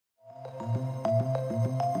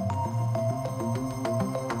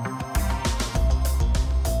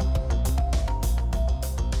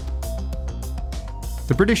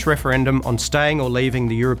The British referendum on staying or leaving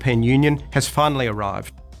the European Union has finally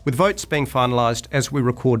arrived, with votes being finalised as we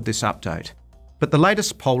record this update. But the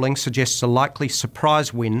latest polling suggests a likely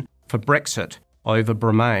surprise win for Brexit over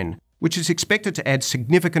Remain, which is expected to add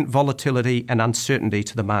significant volatility and uncertainty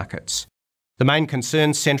to the markets. The main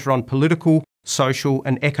concerns centre on political, social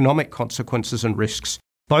and economic consequences and risks,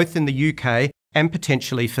 both in the UK and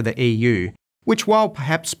potentially for the EU, which, while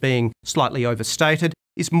perhaps being slightly overstated,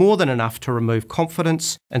 is more than enough to remove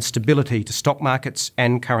confidence and stability to stock markets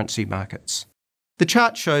and currency markets. The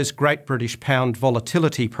chart shows Great British Pound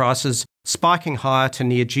volatility prices spiking higher to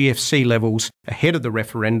near GFC levels ahead of the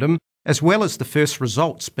referendum, as well as the first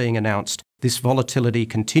results being announced, this volatility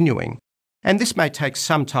continuing. And this may take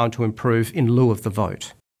some time to improve in lieu of the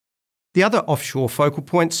vote. The other offshore focal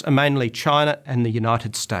points are mainly China and the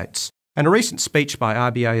United States. And a recent speech by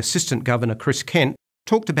RBA Assistant Governor Chris Kent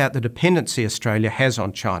talked about the dependency Australia has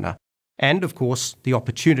on China, and of course the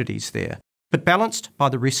opportunities there, but balanced by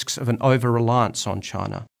the risks of an over-reliance on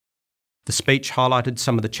China. The speech highlighted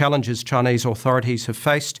some of the challenges Chinese authorities have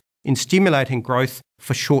faced in stimulating growth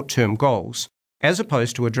for short-term goals, as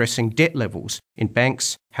opposed to addressing debt levels in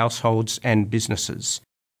banks, households and businesses.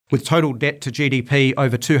 With total debt to GDP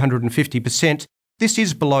over 250%, this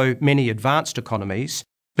is below many advanced economies,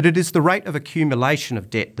 but it is the rate of accumulation of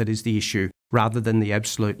debt that is the issue, rather than the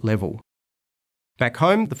absolute level. Back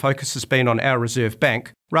home, the focus has been on our Reserve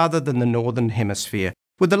Bank, rather than the Northern Hemisphere,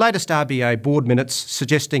 with the latest RBA board minutes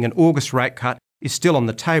suggesting an August rate cut is still on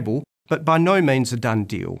the table, but by no means a done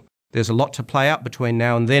deal. There's a lot to play out between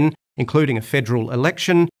now and then, including a federal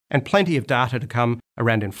election, and plenty of data to come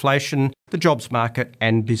around inflation, the jobs market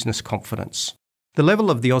and business confidence. The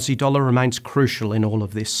level of the Aussie dollar remains crucial in all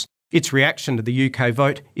of this. Its reaction to the UK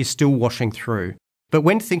vote is still washing through. But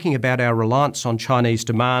when thinking about our reliance on Chinese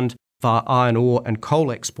demand via iron ore and coal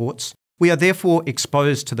exports, we are therefore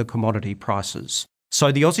exposed to the commodity prices.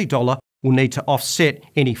 So the Aussie dollar will need to offset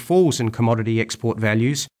any falls in commodity export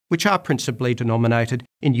values, which are principally denominated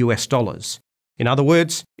in US dollars. In other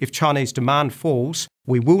words, if Chinese demand falls,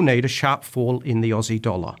 we will need a sharp fall in the Aussie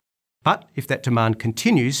dollar. But if that demand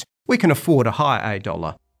continues, we can afford a higher A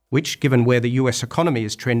dollar, which, given where the US economy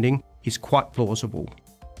is trending, is quite plausible.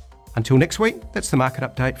 Until next week, that's the market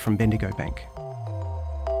update from Bendigo Bank.